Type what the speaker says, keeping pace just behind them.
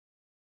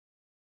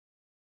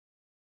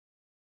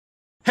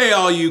Hey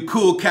all you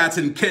cool cats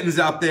and kittens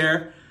out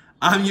there.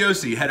 I'm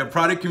Yossi, head of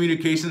product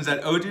communications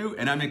at Odoo,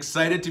 and I'm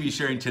excited to be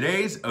sharing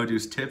today's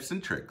Odoo's tips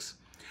and tricks.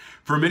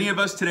 For many of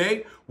us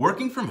today,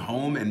 working from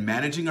home and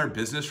managing our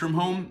business from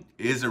home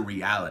is a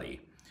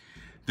reality.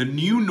 The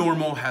new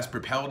normal has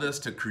propelled us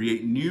to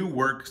create new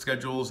work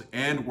schedules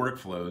and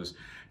workflows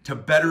to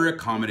better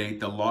accommodate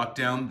the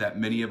lockdown that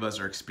many of us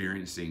are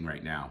experiencing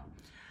right now.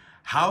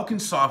 How can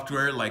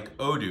software like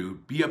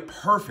Odoo be a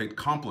perfect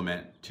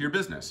complement to your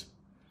business?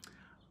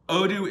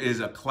 Odoo is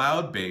a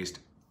cloud-based,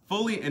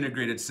 fully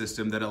integrated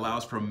system that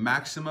allows for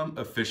maximum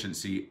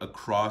efficiency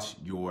across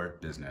your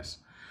business.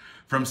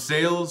 From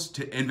sales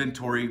to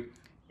inventory,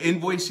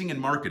 invoicing, and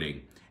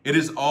marketing, it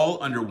is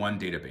all under one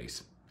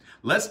database.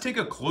 Let's take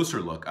a closer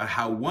look at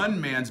how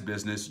one man's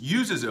business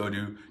uses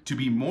Odoo to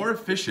be more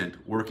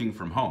efficient working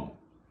from home.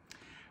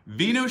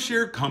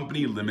 VinoShare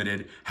Company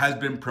Limited has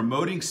been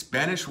promoting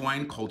Spanish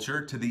wine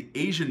culture to the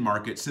Asian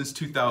market since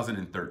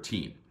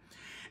 2013.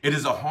 It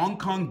is a Hong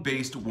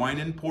Kong-based wine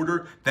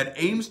importer that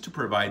aims to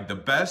provide the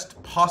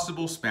best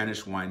possible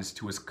Spanish wines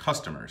to its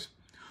customers.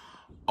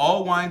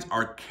 All wines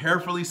are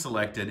carefully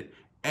selected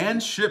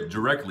and shipped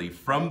directly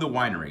from the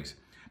wineries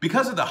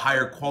because of the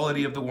higher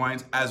quality of the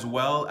wines as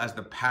well as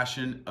the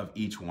passion of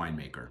each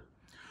winemaker.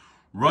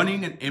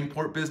 Running an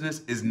import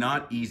business is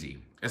not easy,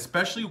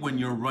 especially when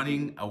you're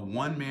running a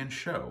one-man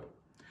show.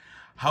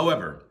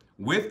 However,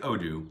 with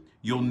Odoo,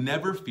 you'll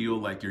never feel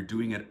like you're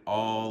doing it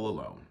all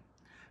alone.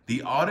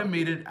 The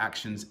automated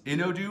actions in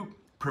Odoo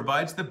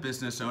provides the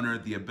business owner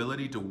the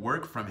ability to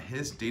work from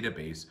his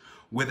database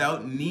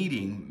without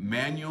needing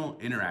manual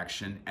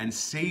interaction and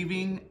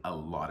saving a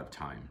lot of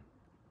time.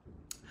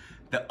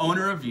 The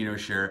owner of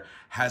VinoShare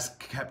has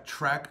kept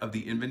track of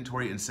the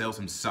inventory and sales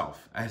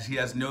himself, as he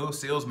has no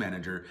sales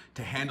manager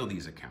to handle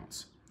these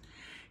accounts.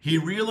 He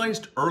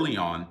realized early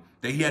on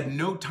that he had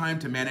no time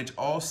to manage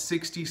all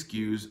 60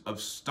 SKUs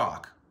of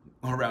stock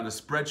around a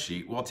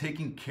spreadsheet while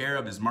taking care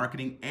of his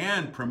marketing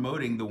and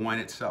promoting the wine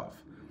itself.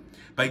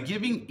 By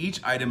giving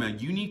each item a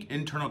unique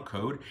internal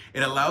code,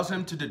 it allows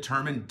him to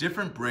determine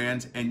different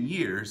brands and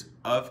years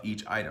of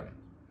each item.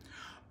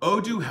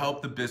 Odoo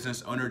helped the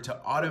business owner to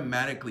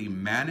automatically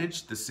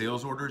manage the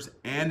sales orders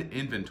and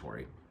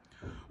inventory.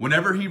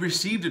 Whenever he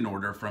received an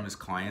order from his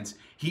clients,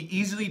 he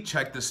easily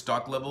checked the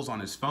stock levels on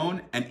his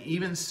phone and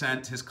even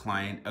sent his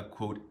client a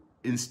quote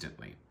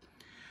instantly.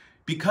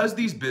 Because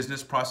these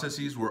business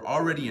processes were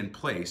already in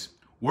place,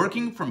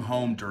 working from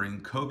home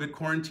during COVID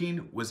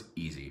quarantine was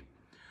easy.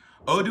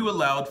 Odoo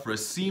allowed for a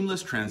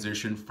seamless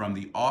transition from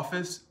the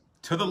office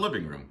to the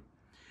living room.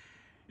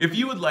 If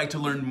you would like to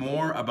learn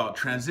more about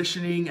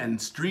transitioning and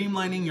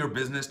streamlining your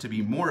business to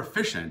be more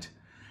efficient,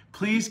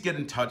 please get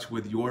in touch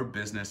with your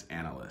business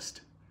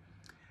analyst.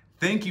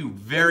 Thank you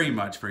very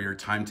much for your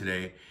time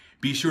today.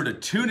 Be sure to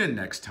tune in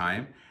next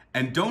time,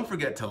 and don't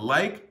forget to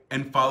like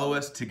and follow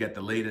us to get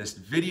the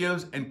latest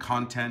videos and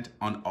content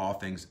on all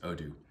things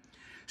Odoo.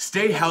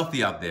 Stay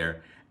healthy out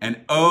there, and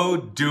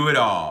do it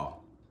all.